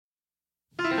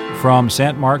From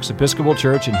St. Mark's Episcopal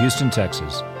Church in Houston,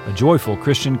 Texas, a joyful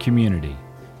Christian community,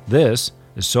 this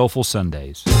is Soulful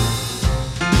Sundays, a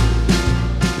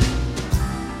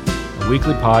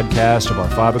weekly podcast of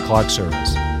our 5 o'clock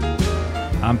service.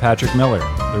 I'm Patrick Miller,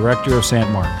 the rector of St.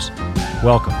 Mark's.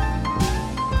 Welcome.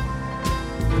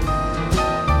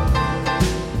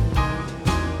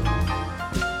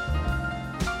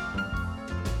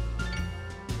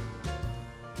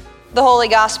 The Holy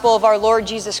Gospel of our Lord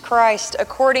Jesus Christ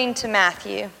according to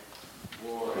Matthew.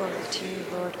 Glory to you,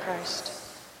 Lord Christ.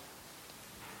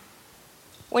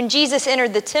 When Jesus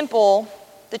entered the temple,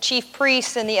 the chief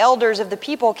priests and the elders of the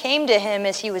people came to him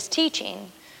as he was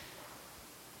teaching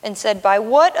and said, "By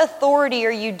what authority are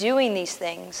you doing these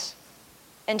things?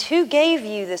 And who gave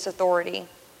you this authority?"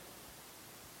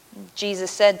 Jesus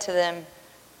said to them,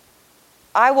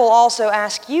 "I will also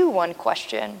ask you one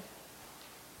question.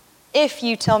 If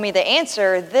you tell me the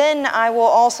answer, then I will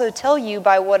also tell you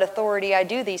by what authority I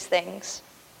do these things.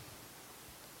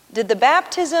 Did the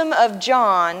baptism of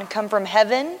John come from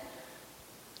heaven,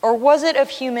 or was it of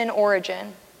human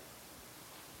origin?"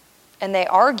 And they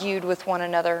argued with one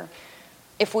another.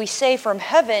 "If we say from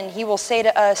heaven, he will say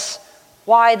to us,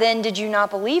 'Why then did you not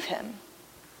believe him?'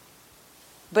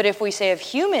 But if we say of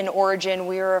human origin,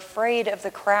 we are afraid of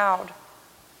the crowd,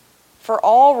 for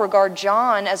all regard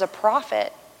John as a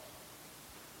prophet."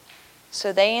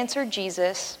 So they answered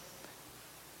Jesus,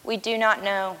 "We do not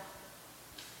know."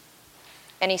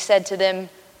 And he said to them,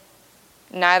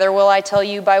 "Neither will I tell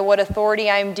you by what authority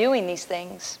I am doing these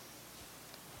things.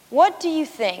 What do you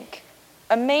think?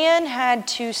 A man had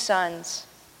 2 sons.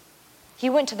 He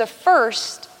went to the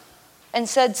first and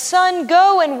said, 'Son,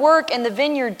 go and work in the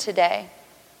vineyard today.'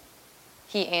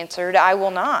 He answered, 'I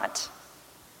will not.'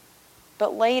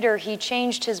 But later he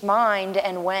changed his mind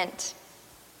and went.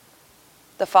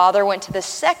 The father went to the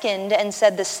second and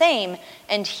said the same,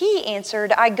 and he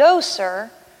answered, 'I go, sir.'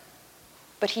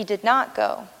 But he did not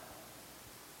go.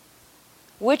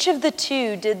 Which of the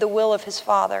 2 did the will of his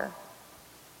father?"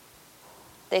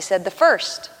 They said, "The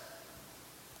first."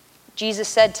 Jesus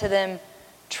said to them,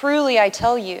 "Truly I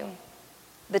tell you,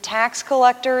 the tax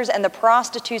collectors and the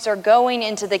prostitutes are going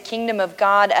into the kingdom of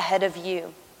God ahead of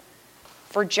you.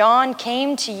 For John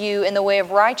came to you in the way of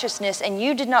righteousness, and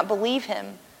you did not believe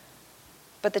him.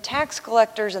 But the tax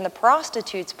collectors and the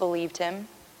prostitutes believed him.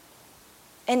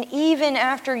 And even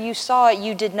after you saw it,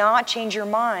 you did not change your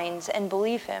minds and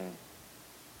believe him."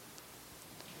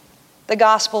 The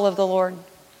Gospel of the Lord.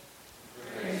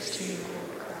 Praise to you,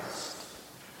 Lord Christ.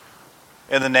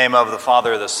 In the name of the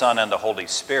Father, the Son, and the Holy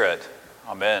Spirit.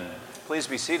 Amen. Please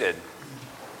be seated.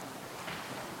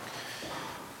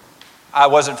 I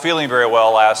wasn't feeling very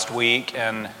well last week,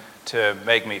 and to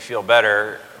make me feel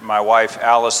better, my wife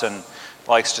Allison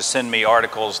likes to send me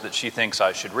articles that she thinks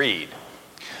I should read.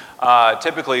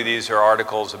 Typically, these are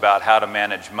articles about how to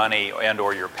manage money and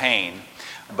or your pain.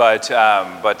 But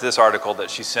this article that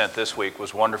she sent this week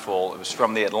was wonderful. It was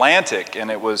from The Atlantic,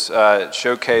 and it was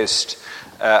showcased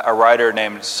a writer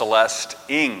named Celeste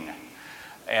Ng,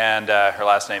 and her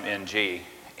last name Ng.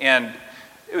 And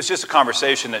it was just a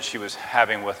conversation that she was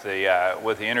having with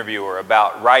the interviewer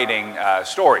about writing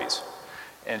stories,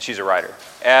 and she's a writer.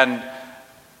 And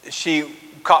she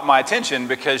caught my attention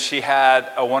because she had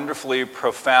a wonderfully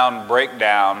profound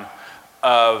breakdown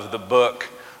of the book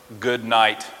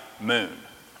Goodnight Moon.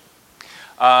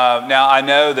 Now, I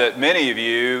know that many of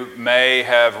you may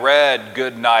have read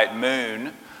Goodnight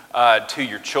Moon to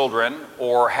your children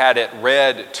or had it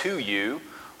read to you,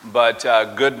 but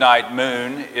Goodnight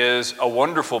Moon is a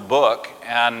wonderful book,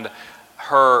 and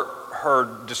her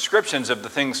descriptions of the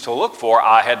things to look for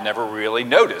I had never really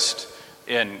noticed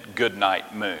in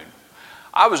Goodnight Moon.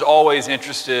 I was always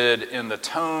interested in the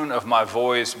tone of my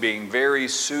voice being very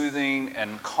soothing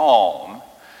and calm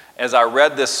as I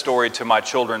read this story to my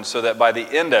children, so that by the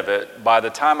end of it, by the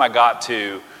time I got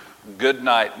to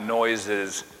 "Goodnight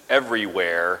noises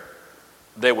everywhere,"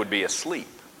 they would be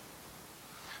asleep.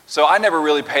 So I never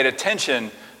really paid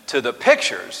attention to the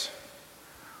pictures,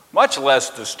 much less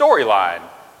the storyline.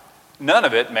 None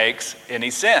of it makes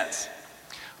any sense.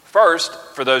 First,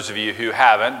 for those of you who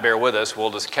haven't, bear with us, we'll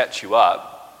just catch you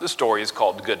up. The story is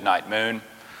called Goodnight Moon.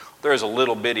 There's a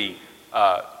little bitty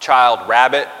child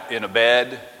rabbit in a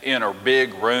bed in a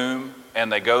big room,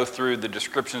 and they go through the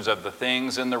descriptions of the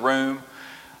things in the room.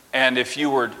 And if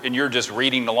you're just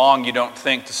reading along, you don't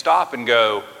think to stop and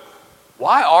go,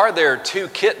 why are there 2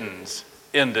 kittens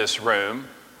in this room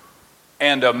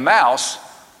and a mouse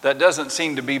that doesn't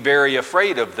seem to be very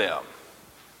afraid of them?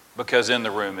 Because in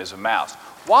the room is a mouse.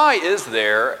 Why is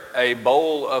there a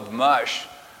bowl of mush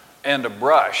and a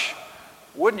brush?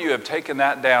 Wouldn't you have taken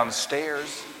that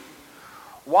downstairs?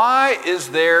 Why is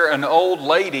there an old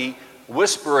lady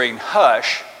whispering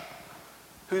hush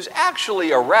who's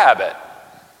actually a rabbit?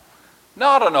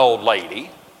 Not an old lady,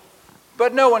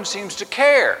 but no one seems to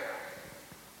care.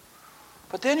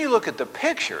 But then you look at the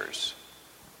pictures.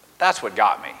 That's what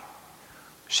got me.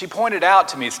 She pointed out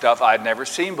to me stuff I'd never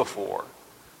seen before,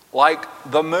 like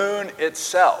the moon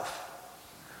itself.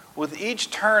 With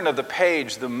each turn of the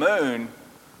page, the moon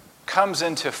comes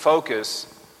into focus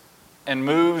and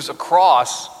moves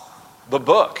across the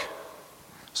book.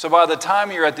 So by the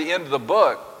time you're at the end of the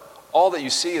book, all that you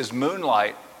see is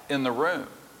moonlight in the room.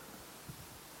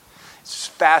 It's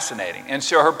fascinating. And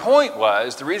so her point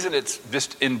was, the reason it's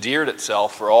just endeared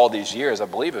itself for all these years, I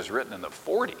believe it was written in the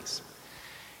 40s,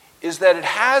 is that it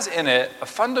has in it a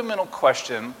fundamental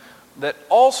question that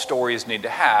all stories need to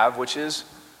have, which is,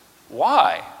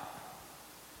 why?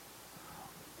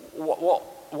 Well,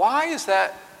 why is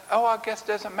that? Oh, I guess it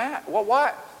doesn't matter. Well,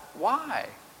 why? Why?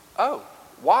 Oh,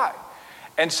 why?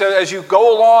 And so as you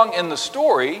go along in the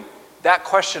story, that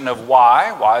question of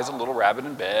why is a little rabbit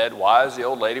in bed? Why is the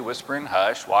old lady whispering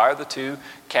hush? Why are the two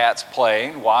cats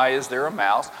playing? Why is there a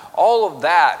mouse? All of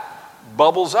that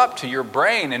bubbles up to your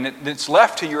brain, and it's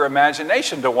left to your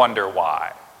imagination to wonder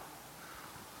why.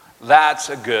 That's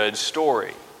a good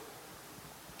story.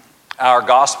 Our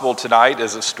gospel tonight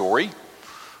is a story.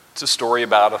 It's a story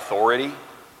about authority.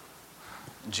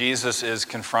 Jesus is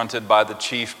confronted by the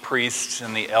chief priests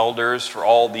and the elders for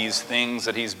all these things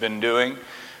that he's been doing.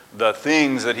 The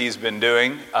things that he's been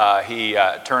doing, he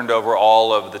turned over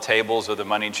all of the tables of the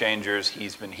money changers.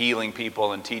 He's been healing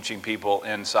people and teaching people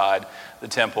inside the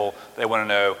temple. They want to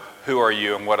know, who are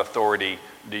you and what authority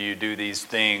do you do these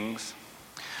things?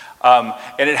 And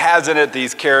it has in it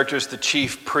these characters, the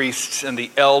chief priests and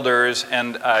the elders,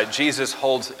 and Jesus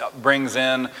brings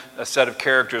in a set of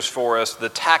characters for us, the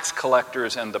tax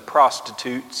collectors and the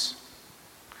prostitutes.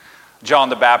 John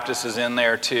the Baptist is in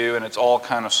there too, and it's all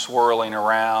kind of swirling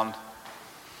around.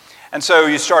 And so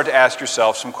you start to ask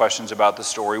yourself some questions about the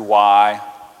story. Why?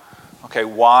 Okay,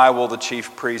 why will the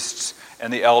chief priests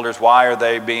and the elders, why are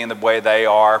they being the way they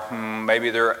are?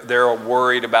 Maybe they're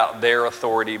worried about their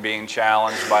authority being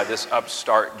challenged by this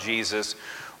upstart Jesus.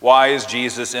 Why is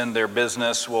Jesus in their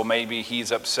business? Well, maybe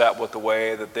he's upset with the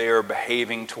way that they are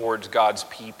behaving towards God's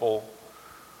people.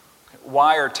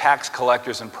 Why are tax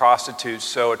collectors and prostitutes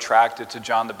so attracted to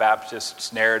John the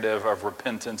Baptist's narrative of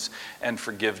repentance and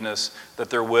forgiveness that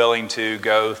they're willing to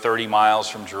go 30 miles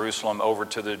from Jerusalem over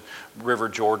to the River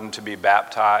Jordan to be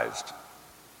baptized?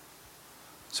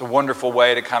 It's a wonderful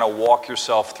way to kind of walk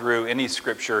yourself through any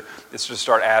scripture is to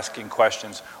start asking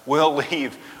questions. We'll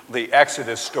leave the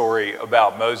Exodus story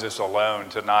about Moses alone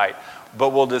tonight, but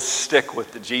we'll just stick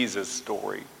with the Jesus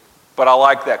story. But I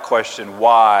like that question,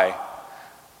 why?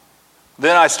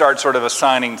 Then I start sort of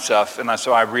assigning stuff, and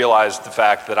so I realized the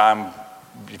fact that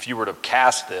if you were to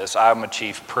cast this, I'm a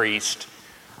chief priest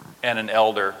and an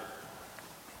elder.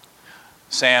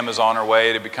 Sam is on her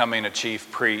way to becoming a chief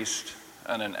priest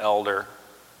and an elder.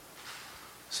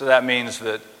 So that means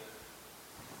that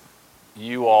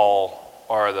you all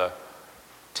are the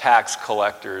tax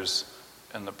collectors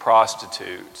and the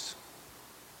prostitutes.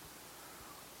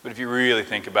 But if you really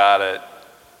think about it,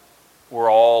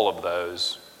 we're all of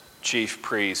those: chief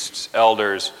priests,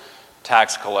 elders,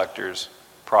 tax collectors,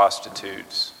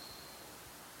 prostitutes.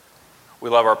 We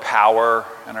love our power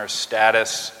and our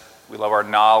status. We love our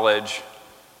knowledge.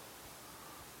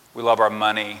 We love our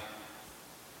money.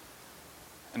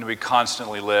 And we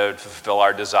constantly live to fulfill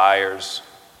our desires.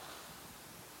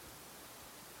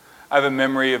 I have a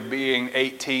memory of being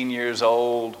 18 years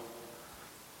old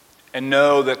and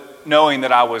knowing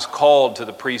that I was called to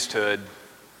the priesthood,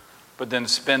 but then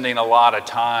spending a lot of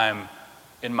time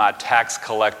in my tax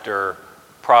collector,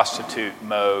 prostitute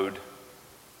mode,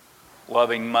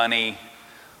 loving money,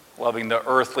 loving the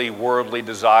earthly, worldly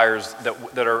desires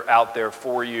that are out there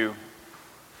for you.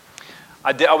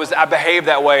 I behaved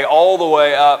that way all the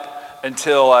way up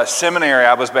until seminary.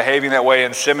 I was behaving that way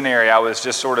in seminary. I was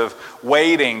just sort of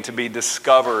waiting to be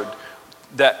discovered.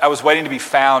 That I was waiting to be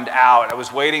found out. I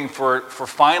was waiting for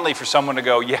finally for someone to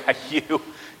go, yeah,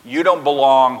 you don't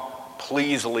belong.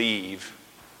 Please leave.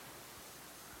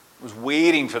 I was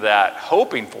waiting for that,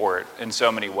 hoping for it in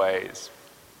so many ways.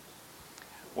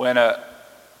 When a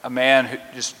man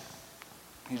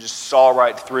who just saw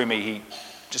right through me, he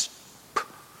just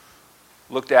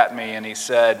looked at me and he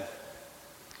said,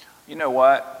 you know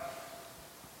what?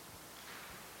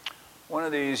 One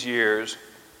of these years,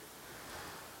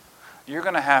 you're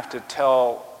going to have to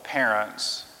tell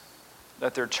parents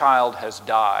that their child has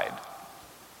died.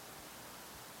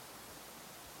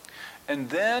 And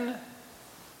then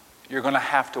you're going to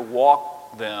have to walk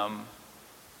them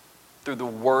through the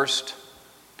worst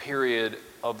period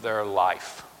of their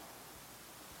life.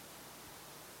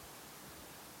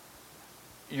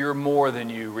 You're more than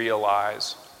you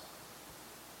realize.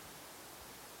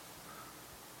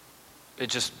 It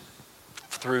just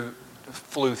flew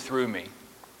through me.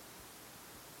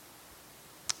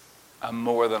 I'm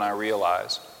more than I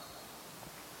realize.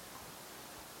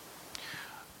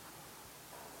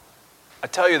 I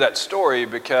tell you that story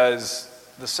because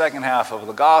the second half of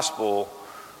the gospel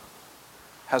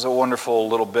has a wonderful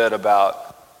little bit about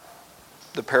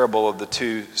the parable of the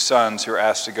two sons who are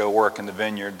asked to go work in the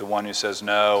vineyard. The one who says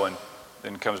no and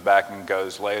then comes back and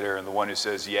goes later, and the one who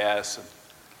says yes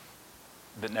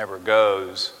but never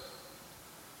goes.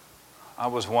 I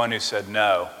was one who said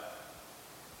no.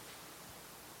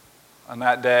 On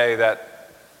that day,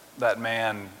 that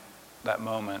man, that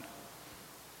moment,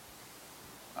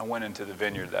 I went into the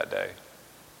vineyard that day.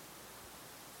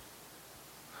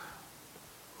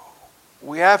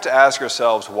 We have to ask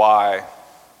ourselves why,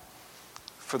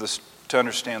 to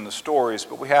understand the stories,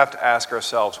 but we have to ask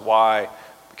ourselves why,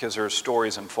 because there are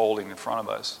stories unfolding in front of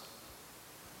us.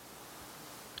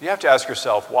 You have to ask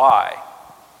yourself why,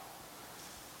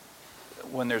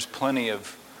 when there's plenty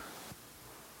of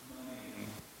money,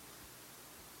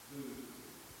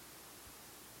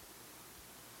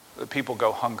 the people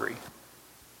go hungry.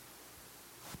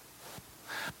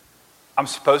 I'm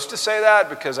supposed to say that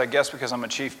because I'm a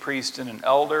chief priest and an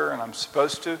elder, and I'm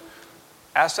supposed to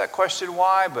ask that question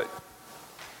why, but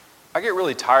I get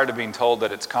really tired of being told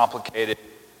that it's complicated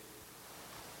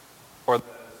or a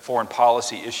foreign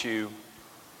policy issue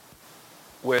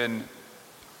when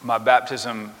my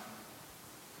baptism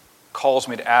calls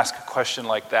me to ask a question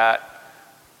like that.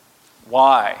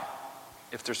 Why,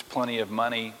 if there's plenty of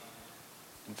money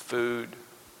and food,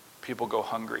 people go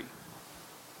hungry?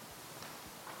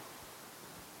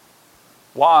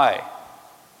 Why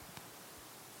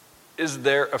is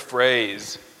there a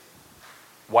phrase,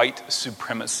 white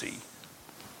supremacy?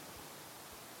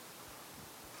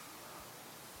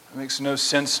 It makes no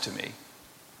sense to me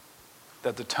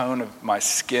that the tone of my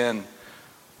skin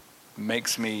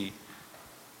makes me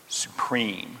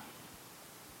supreme.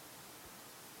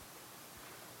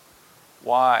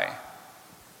 Why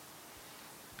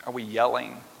are we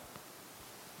yelling,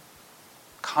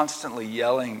 constantly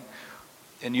yelling,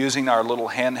 and using our little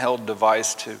handheld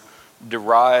device to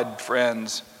deride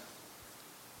friends,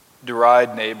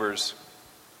 deride neighbors,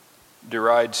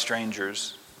 deride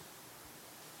strangers?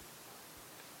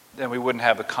 Then we wouldn't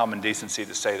have the common decency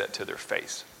to say that to their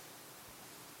face.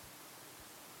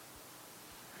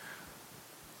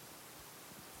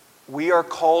 We are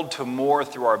called to more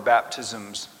through our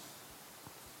baptisms.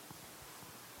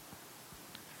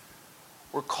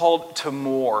 We're called to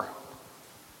more.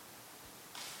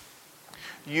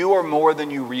 You are more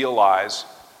than you realize.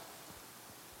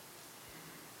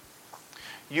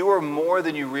 You are more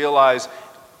than you realize.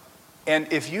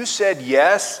 And if you said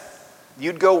yes,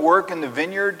 you'd go work in the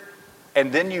vineyard,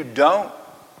 and then you don't,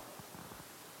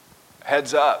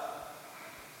 heads up.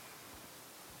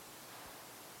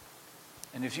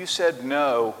 And if you said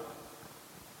no,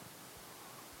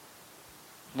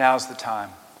 now's the time.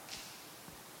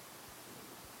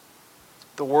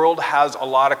 The world has a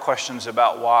lot of questions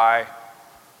about why.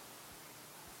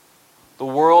 The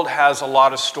world has a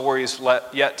lot of stories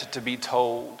yet to be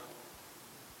told.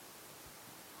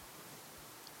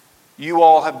 You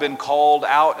all have been called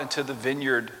out into the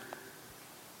vineyard.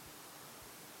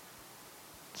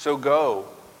 So go.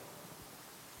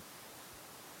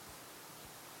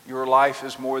 Your life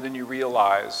is more than you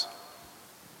realize.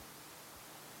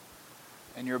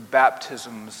 And your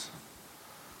baptisms,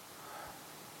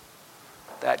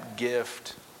 that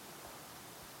gift,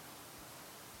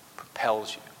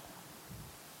 propels you.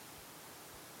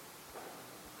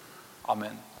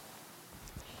 Amen.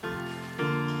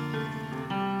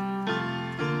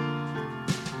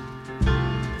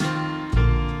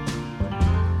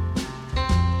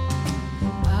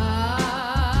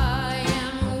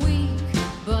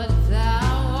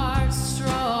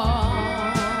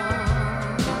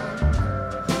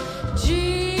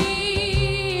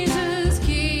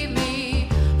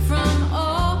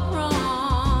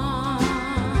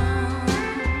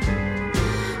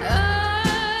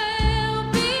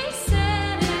 I'll be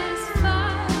set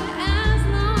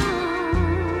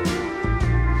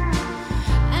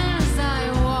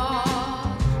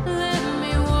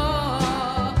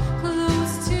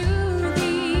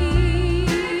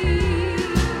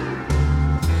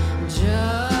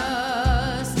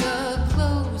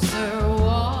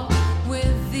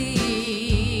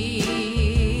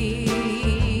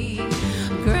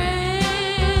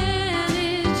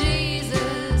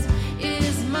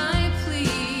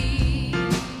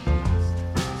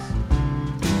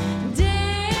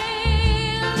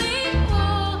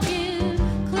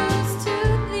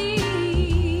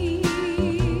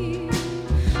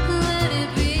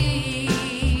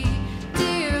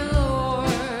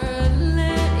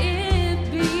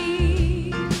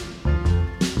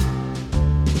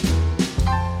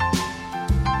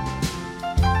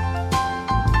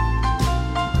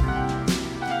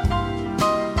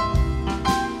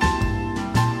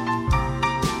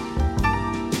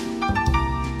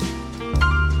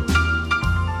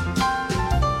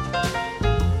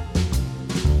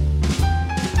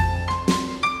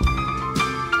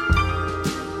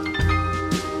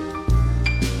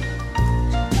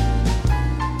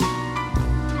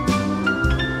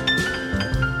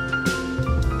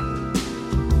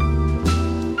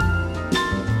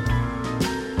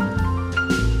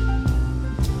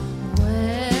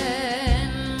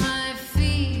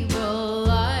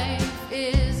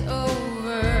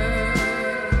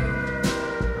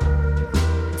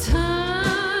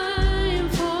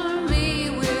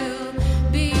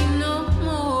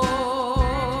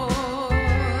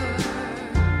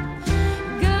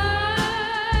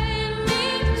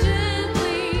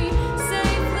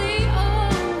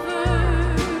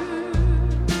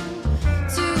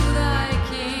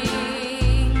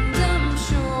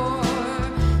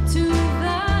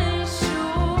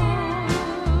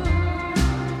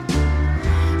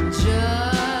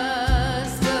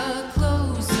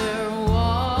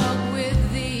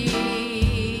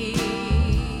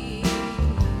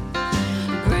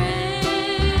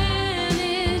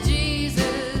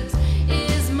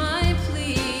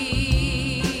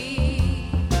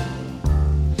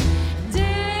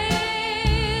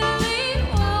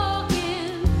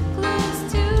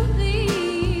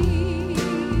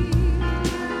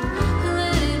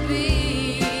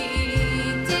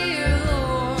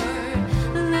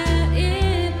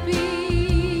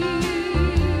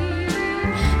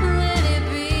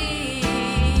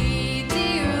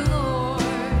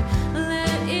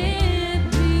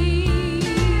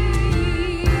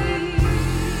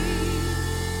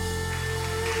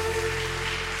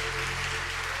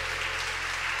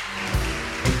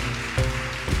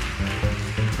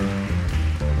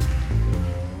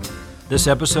This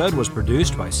episode was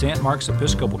produced by St. Mark's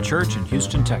Episcopal Church in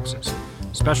Houston, Texas.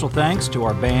 Special thanks to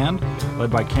our band, led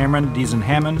by Cameron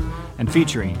Deason-Hammond, and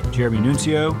featuring Jeremy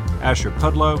Nuncio, Asher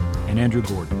Pudlow, and Andrew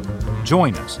Gordon.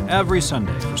 Join us every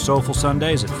Sunday for Soulful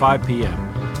Sundays at 5 p.m.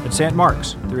 at St.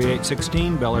 Mark's,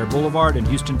 3816 Bel Air Boulevard in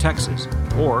Houston, Texas,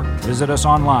 or visit us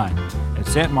online at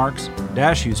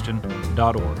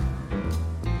stmarks-houston.org.